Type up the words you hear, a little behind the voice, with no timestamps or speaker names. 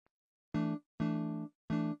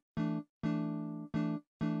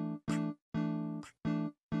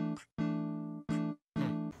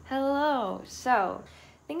Hello. So,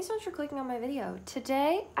 thank you so much for clicking on my video.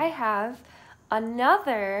 Today, I have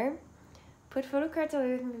another Put Photo Cards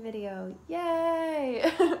Away With Me video.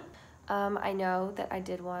 Yay! I know that I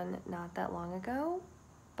did one not that long ago,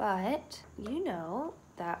 but you know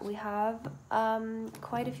that we have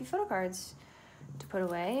quite a few photo cards to put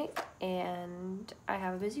away, and I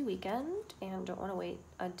have a busy weekend and don't want to wait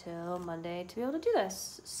until Monday to be able to do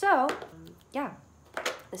this. So, yeah,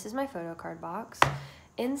 this is my photo card box.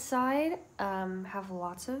 Inside, have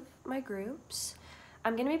lots of my groups.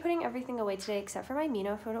 I'm gonna be putting everything away today except for my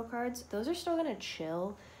Mino photo cards. Those are still gonna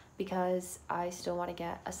chill because I still want to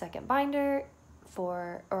get a second binder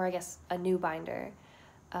or I guess a new binder,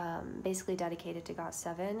 basically dedicated to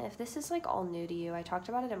got7. If this is like all new to you, I talked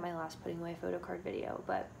about it in my last putting away photo card video,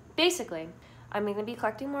 but basically I'm gonna be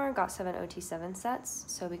collecting more got7 OT7 sets.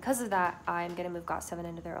 So because of that, I'm gonna move got7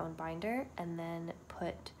 into their own binder and then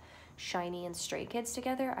put Shiny and Stray Kids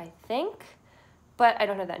together, I think, but I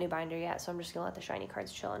don't have that new binder yet, so I'm just gonna let the shiny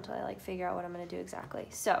cards chill until I like figure out what I'm gonna do exactly.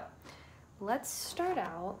 So let's start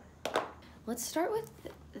with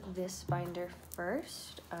this binder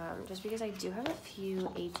first, just because I do have a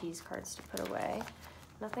few ATs cards to put away.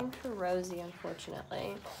 Nothing for Rosie,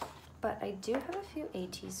 unfortunately, but I do have a few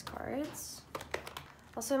ATs cards.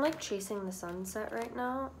 Also, I'm like chasing the sunset right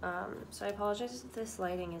now, so I apologize if this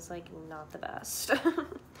lighting is like not the best.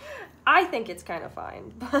 I think it's kind of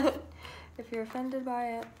fine, but if you're offended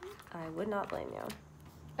by it, I would not blame you.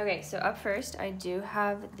 Okay, so up first, I do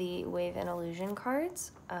have the Wave and Illusion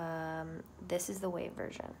cards. This is the Wave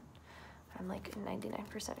version. I'm like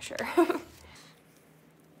 99% sure.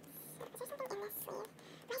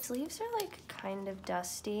 Sleeves are like kind of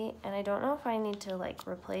dusty, and I don't know if I need to like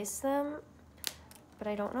replace them. But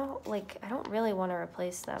I don't know, like, I don't really want to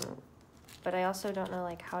replace them, but I also don't know,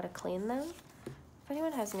 like, how to clean them. If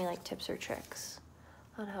anyone has any, like, tips or tricks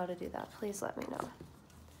on how to do that, please let me know.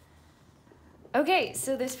 Okay,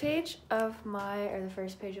 so this page of the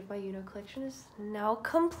first page of my Uno collection is now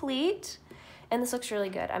complete, and this looks really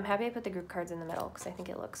good. I'm happy I put the group cards in the middle because I think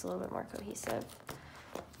it looks a little bit more cohesive.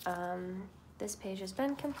 This page has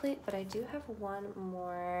been complete, but I do have one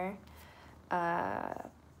more,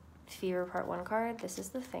 Fever Part 1 card. This is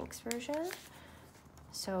the Thanks version.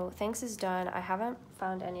 So Thanks is done. I haven't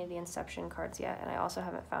found any of the Inception cards yet, and I also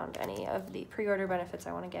haven't found any of the pre-order benefits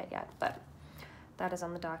I want to get yet, but that is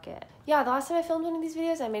on the docket. Yeah, the last time I filmed one of these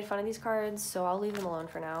videos, I made fun of these cards, so I'll leave them alone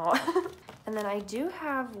for now. And then I do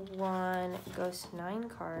have one Ghost 9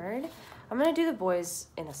 card. I'm gonna do the boys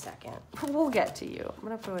in a second. We'll get to you. I'm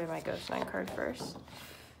gonna put away my Ghost 9 card first.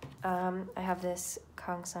 I have this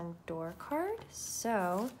Kang Sun Door card,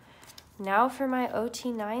 so now for my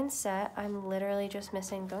OT9 set, I'm literally just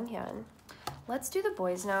missing Donghyun. Let's do the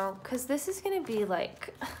boys now, because this is going to be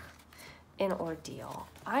like an ordeal.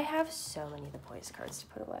 I have so many of the boys cards to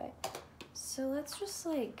put away. So let's just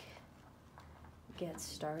like get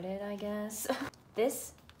started, I guess.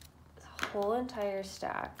 This whole entire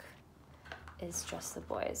stack is just the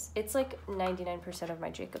boys. It's like 99% of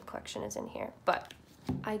my Jacob collection is in here, but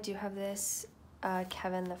I do have this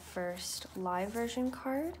Kevin the First live version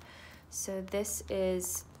card. So this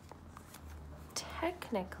is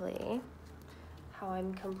technically how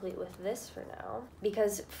I'm complete with this for now.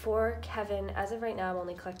 Because for Kevin, as of right now, I'm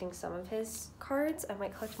only collecting some of his cards. I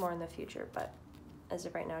might collect more in the future, but as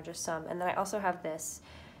of right now, just some. And then I also have this.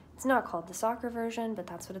 It's not called the soccer version, but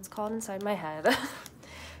that's what it's called inside my head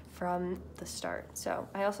from the start. So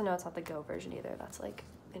I also know it's not the Go version either. That's like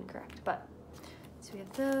incorrect. But so we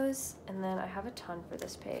have those, and then I have a ton for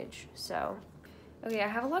this page. So okay, I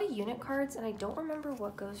have a lot of unit cards, and I don't remember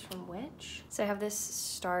what goes from which. So I have this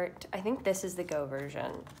start. I think this is the Go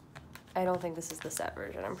version. I don't think this is the set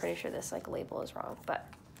version. I'm pretty sure this like label is wrong, but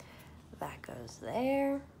that goes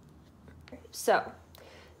there. So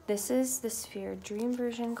this is the Sphere Dream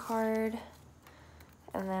version card.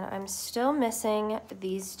 And then I'm still missing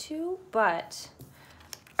these two,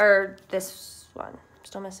 or this one. I'm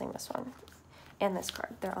still missing this one and this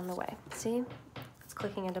card. They're on the way. See, it's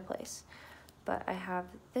clicking into place. But I have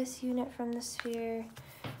this unit from the Sphere,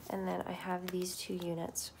 and then I have these two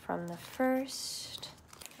units from the first.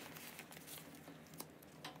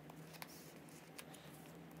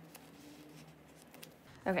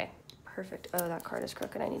 Okay, perfect. Oh, that card is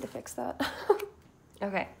crooked. I need to fix that.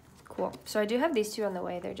 Okay, cool. So I do have these two on the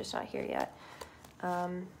way. They're just not here yet.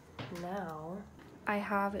 Now I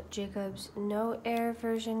have Jacob's No Air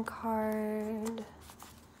version card.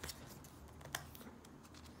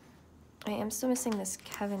 I am still missing this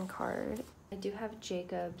Kevin card. I do have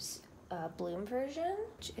Jacob's Bloom version,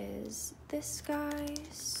 which is this guy.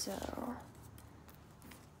 So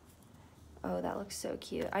Oh, that looks so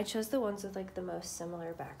cute. I chose the ones with like the most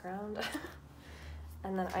similar background.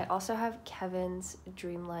 And then I also have Kevin's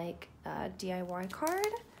Dreamlike DIY card.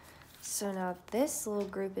 So now this little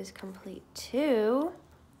group is complete too.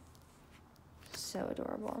 So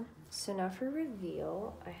adorable. So now for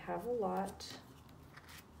reveal, I have a lot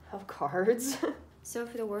of cards. So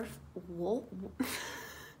for the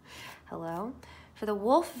hello. For the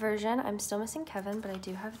wolf version, I'm still missing Kevin, but I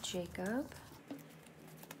do have Jacob.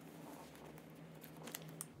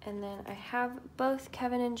 And then I have both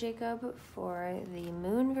Kevin and Jacob for the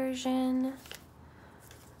moon version.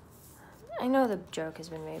 I know the joke has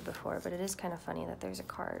been made before, but it is kind of funny that there's a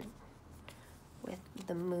card with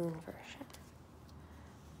the moon version.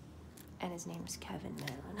 And his name's Kevin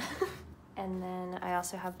Moon. And then I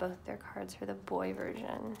also have both their cards for the boy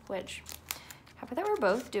version, which, happy that we're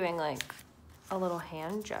both doing like a little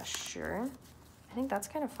hand gesture. I think that's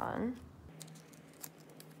kind of fun.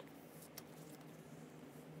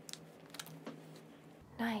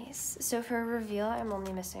 Nice. So for a reveal, I'm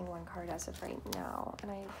only missing one card as of right now,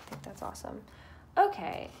 and I think that's awesome.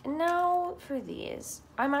 Okay, now for these.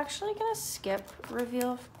 I'm actually gonna skip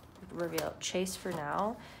chase for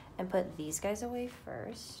now and put these guys away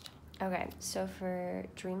first. Okay, so for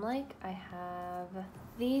Dreamlike, I have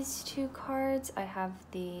these two cards. I have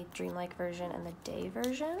the Dreamlike version and the day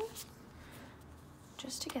version,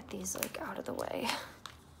 just to get these like out of the way.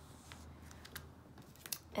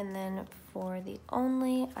 And then for the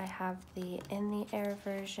only, I have the in the air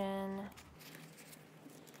version.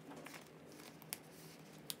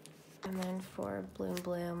 And then for Bloom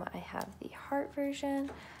Bloom, I have the heart version.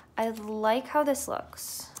 I like how this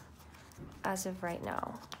looks as of right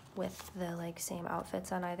now, with the like same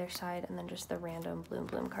outfits on either side and then just the random Bloom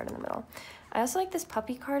Bloom card in the middle. I also like this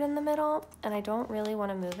puppy card in the middle, and I don't really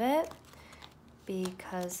want to move it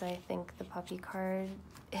because I think the puppy card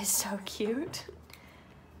is so cute.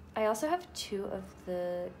 I also have two of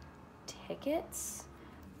the tickets.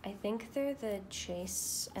 I think they're the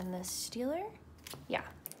Chase and the Stealer. Yeah.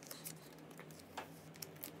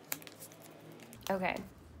 Okay.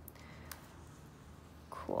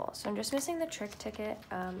 Cool. So I'm just missing the trick ticket,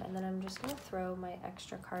 and then I'm just gonna throw my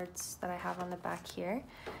extra cards that I have on the back here.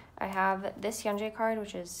 I have this Hyunjae card,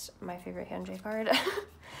 which is my favorite Hyunjae card.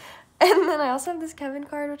 And then I also have this Kevin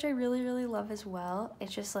card, which I really, really love as well.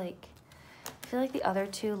 It's just like, I feel like the other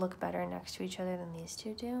two look better next to each other than these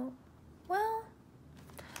two do. Well,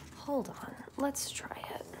 hold on. Let's try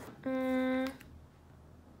it. I'm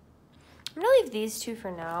gonna leave these two for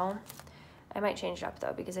now. I might change it up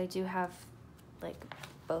though, because I do have like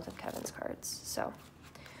both of Kevin's cards. So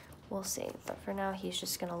we'll see. But for now, he's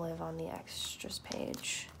just gonna live on the extras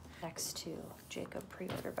page next to Jacob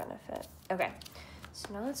pre-order benefit. Okay. So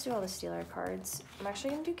now let's do all the Stealer cards. I'm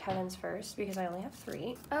actually gonna do Kevin's first because I only have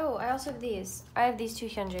 3. Oh, I also have these. I have these 2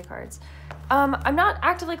 Hyunjae cards. I'm not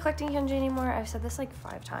actively collecting Hyunjae anymore. I've said this like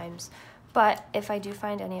 5 times. But if I do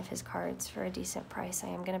find any of his cards for a decent price, I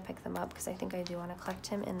am gonna pick them up because I think I do wanna collect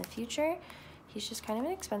him in the future. He's just kind of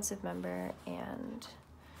an expensive member, and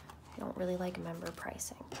I don't really like member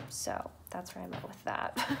pricing. So that's where I'm at with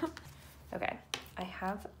that. Okay, I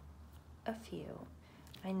have a few.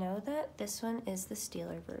 I know that this one is the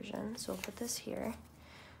Stealer version, so we'll put this here.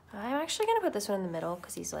 I'm actually gonna put this one in the middle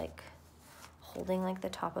because he's like holding like the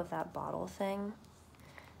top of that bottle thing.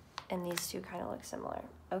 And these two kind of look similar.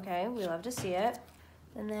 Okay, we love to see it.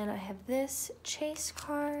 And then I have this Chase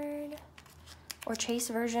card, or Chase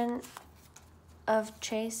version of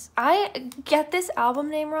Chase. I get this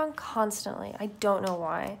album name wrong constantly. I don't know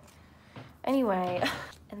why. Anyway,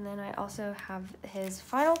 and then I also have his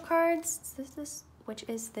final cards. Which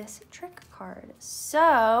is this trick card.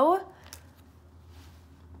 So,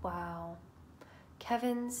 wow.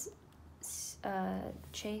 Kevin's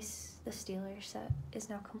Chase the Stealer set is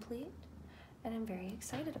now complete, and I'm very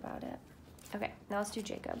excited about it. Okay, now let's do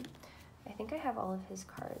Jacob. I think I have all of his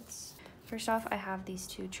cards. First off, I have these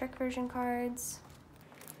 2 trick version cards.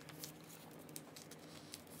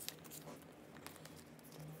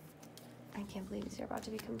 I can't believe these are about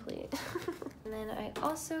to be complete. And then I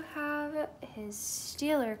also have his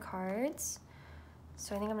Stealer cards.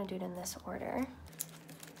 So I think I'm gonna do it in this order.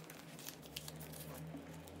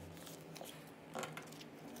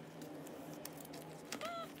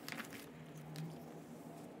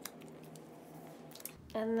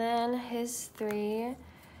 And then his 3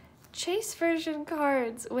 Chase version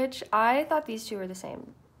cards, which I thought these 2 were the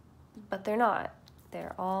same, but they're not.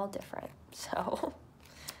 They're all different, so.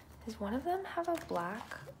 Does one of them have a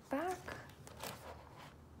black back?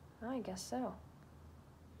 Oh, I guess so.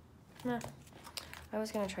 Nah. I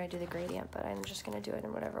was gonna try to do the gradient, but I'm just gonna do it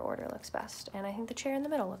in whatever order looks best. And I think the chair in the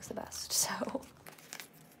middle looks the best, so.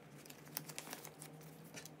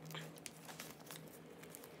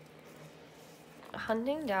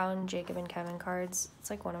 Hunting down Jacob and Kevin cards, it's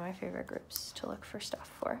like one of my favorite groups to look for stuff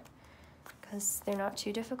for, because they're not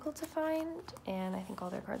too difficult to find, and I think all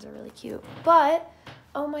their cards are really cute. But,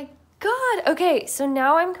 oh my god! Okay, so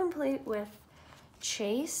now I'm complete with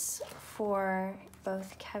Chase for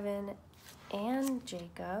both Kevin and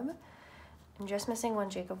Jacob. I'm just missing one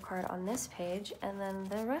Jacob card on this page, and then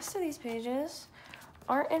the rest of these pages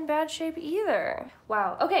aren't in bad shape either.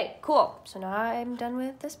 Wow, okay, cool. So now I'm done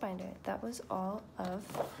with this binder. That was all of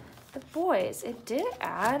the boys. It did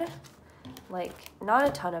add, like, not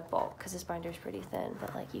a ton of bulk, because this binder is pretty thin,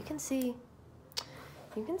 but like you can see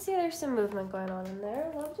there's some movement going on in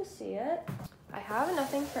there. Love to see it. I have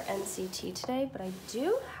nothing for NCT today, but I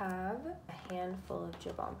do have a handful of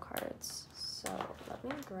Jibom cards. So let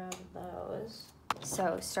me grab those.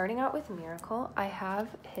 So starting out with Miracle, I have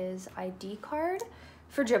his ID card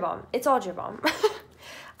for Jibom. It's all Jibom.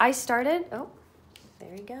 I started, oh,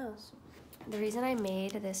 there he goes. The reason I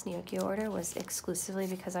made this Nyokyo order was exclusively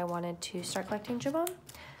because I wanted to start collecting Jibom.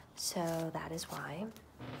 So that is why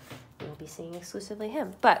you'll be seeing exclusively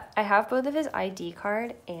him. But I have both of his ID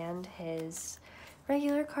card and his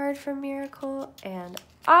regular card from Miracle, and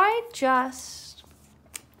I just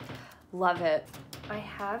love it. I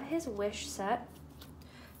have his Wish set.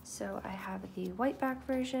 So I have the white back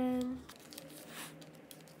version.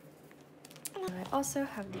 And I also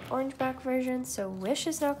have the orange back version, so Wish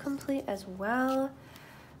is now complete as well.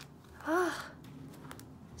 Ah,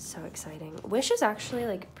 so exciting. Wish is actually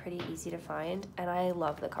like pretty easy to find, and I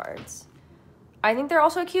love the cards. I think they're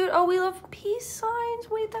also cute. Oh, we love peace signs.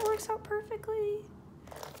 Wait, that works out perfectly.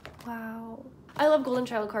 Wow. I love Golden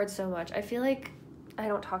Child cards so much. I feel like I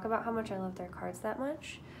don't talk about how much I love their cards that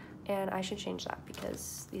much, and I should change that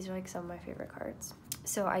because these are like some of my favorite cards.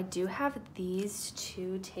 So I do have these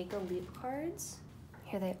two Take a Leap cards.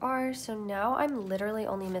 Here they are. So now I'm literally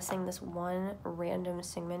only missing this one random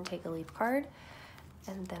Singman Take a Leap card,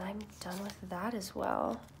 and then I'm done with that as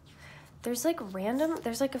well. There's like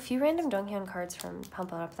a few random Donghyun cards from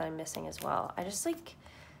Pump It Up that I'm missing as well. I just like,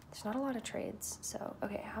 there's not a lot of trades. So,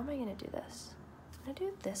 okay, how am I gonna do this? I'm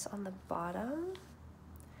gonna do this on the bottom,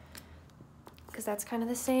 because that's kind of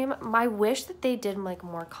the same. My wish that they did like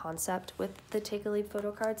more concept with the Take a Leap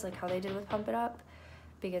photo cards, like how they did with Pump It Up,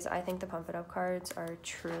 because I think the Pump It Up cards are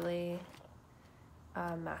truly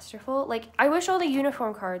masterful. Like, I wish all the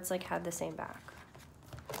uniform cards like had the same back.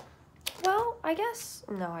 Well, I guess,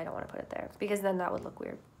 no, I don't want to put it there, because then that would look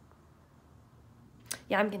weird.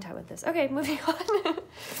 Yeah, I'm content with this. Okay, moving on.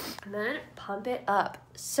 And then Pump It Up.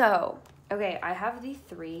 So, okay, I have the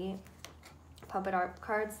 3 Pump It Up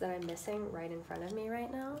cards that I'm missing right in front of me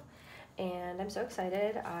right now, and I'm so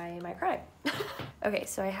excited I might cry. Okay,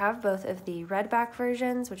 so I have both of the red back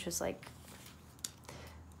versions, which is like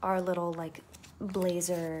our little like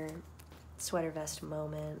blazer sweater vest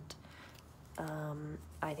moment.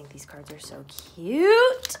 I think these cards are so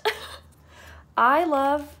cute. I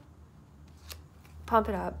love Pump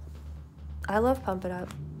It Up. I love Pump It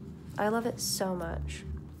Up. I love it so much.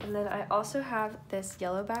 And then I also have this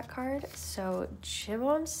yellow back card. So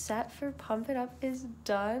Jibom's set for Pump It Up is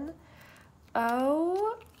done.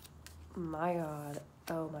 Oh my god.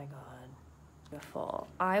 Oh my god. Beautiful.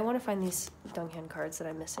 I want to find these Donghyun cards that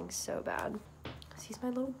I'm missing so bad. Because he's my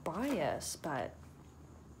little bias, but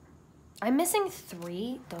I'm missing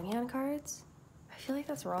 3 Donghyun cards. I feel like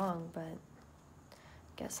that's wrong, but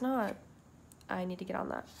guess not. I need to get on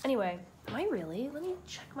that. Anyway, am I really? Let me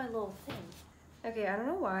check my little thing. Okay, I don't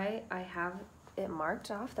know why I have it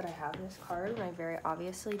marked off that I have this card when I very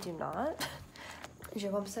obviously do not.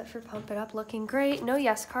 Jibom set for Pump It Up looking great. No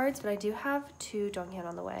yes cards, but I do have 2 Donghyun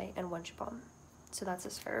on the way and 1 Jibom. So that's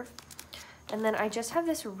a serve. And then I just have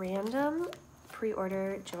this random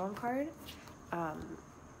pre-order Jibom card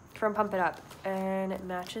from Pump It Up, and it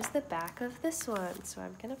matches the back of this one. So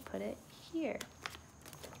I'm gonna put it here.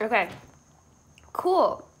 Okay,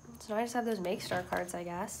 cool. So now I just have those Make Star cards, I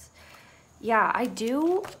guess. Yeah, I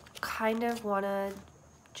do kind of want to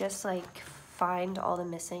just like find all the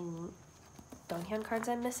missing Donghyun cards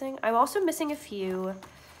I'm missing. I'm also missing a few.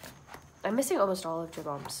 I'm missing almost all of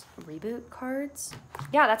Jibom's reboot cards.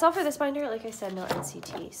 Yeah, that's all for this binder. Like I said, no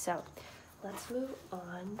NCT. So let's move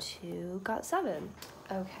on to got7.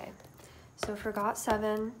 Okay, so for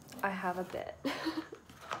got7, I have a bit.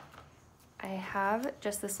 I have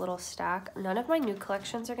just this little stack. None of my new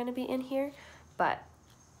collections are going to be in here, but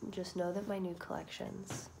just know that my new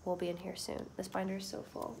collections will be in here soon. This binder is so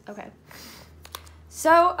full. Okay.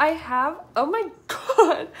 So I have, oh my god,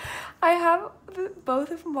 god. I have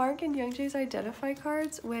both of Mark and Youngjae's Identify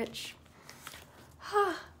cards, which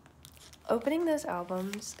opening those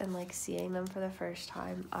albums and like seeing them for the first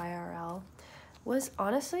time IRL was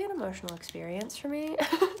honestly an emotional experience for me.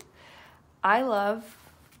 I love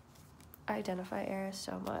Identify Era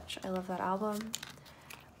so much. I love that album.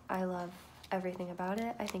 I love everything about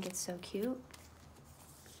it. I think it's so cute.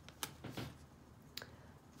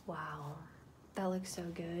 Wow, that looks so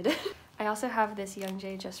good. I also have this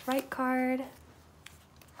Youngjae Just Right card.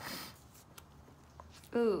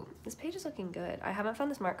 Ooh, this page is looking good. I haven't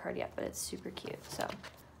found this Mark card yet, but it's super cute. So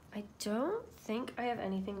I don't think I have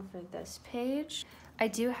anything for this page. I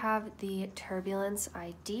do have the Turbulence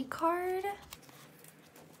ID card.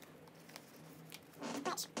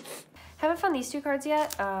 Haven't found these two cards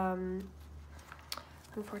yet,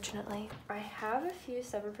 unfortunately. I have a few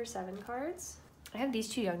 7 for 7 cards. I have these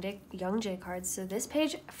two Youngjae cards, so this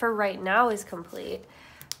page for right now is complete,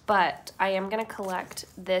 but I am gonna collect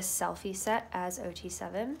this selfie set as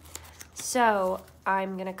OT7. So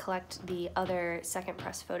I'm gonna collect the other second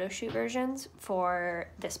press photo shoot versions for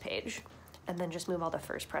this page, and then just move all the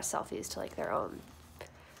first press selfies to like their own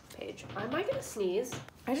page. Am I gonna sneeze?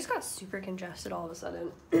 I just got super congested all of a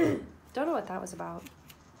sudden. Don't know what that was about.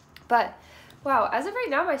 But wow, as of right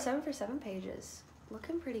now, my 7 for 7 page is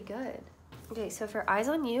looking pretty good. Okay, so for Eyes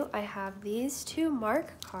on You, I have these two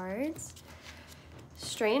Mark cards.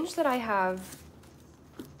 Strange that I have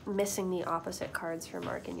missing the opposite cards for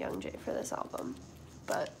Mark and Youngjae for this album,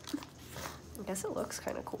 but I guess it looks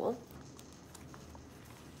kind of cool.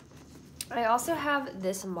 I also have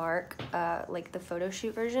this Mark, like the photo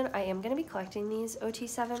shoot version. I am going to be collecting these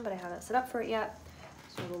OT7, but I haven't set up for it yet.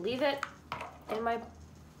 So we'll leave it in my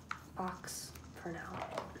box for now.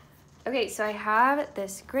 Okay, so I have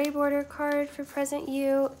this gray border card for Present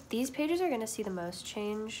You. These pages are going to see the most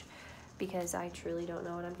change because I truly don't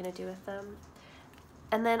know what I'm going to do with them.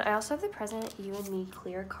 And then I also have the Present You and Me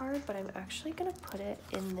clear card, but I'm actually going to put it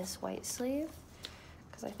in this white sleeve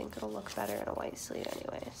because I think it'll look better in a white sleeve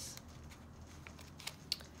anyways.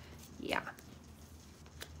 Yeah.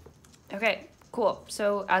 Okay, cool.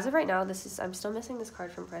 So as of right now, I'm still missing this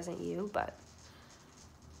card from Present You, but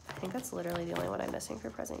I think that's literally the only one I'm missing for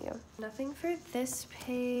Present You. Nothing for this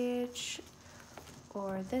page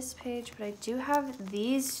or this page, but I do have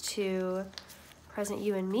these two Present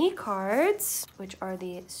You and Me cards, which are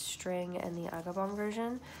the string and the Agabong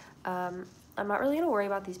version. I'm not really gonna worry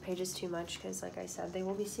about these pages too much because like I said, they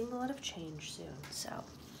will be seeing a lot of change soon. So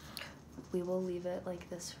we will leave it like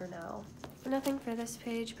this for now. Nothing for this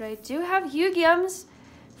page, but I do have Yugyeom's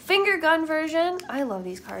finger gun version. I love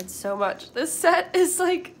these cards so much. This set is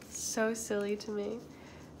like so silly to me.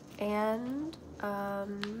 And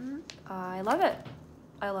I love it.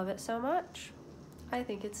 I love it so much. I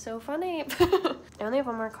think it's so funny. I only have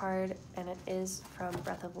one more card and it is from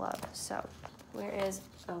Breath of Love. So where is,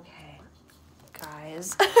 okay,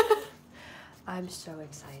 guys. I'm so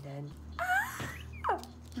excited.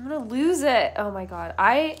 I'm gonna lose it. Oh my god.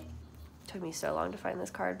 Took me so long to find this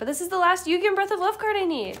card, but this is the last Yugyeom Breath of Love card I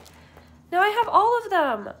need. Now I have all of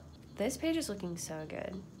them. This page is looking so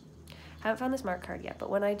good. I haven't found this Mark card yet, but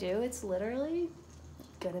when I do, it's literally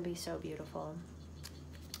gonna be so beautiful.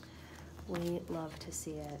 We love to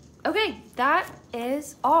see it. Okay, that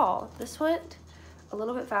is all. This went a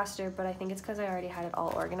little bit faster, but I think it's because I already had it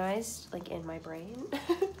all organized like in my brain.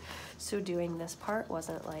 So doing this part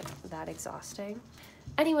wasn't like that exhausting.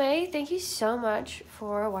 Anyway, thank you so much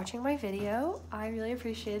for watching my video. I really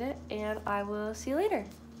appreciate it, and I will see you later.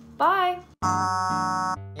 Bye!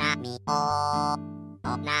 Not me, oh,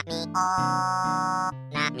 not me, oh,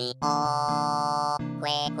 not me, oh,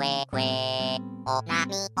 que, oh,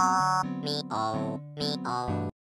 not me, oh, me, oh.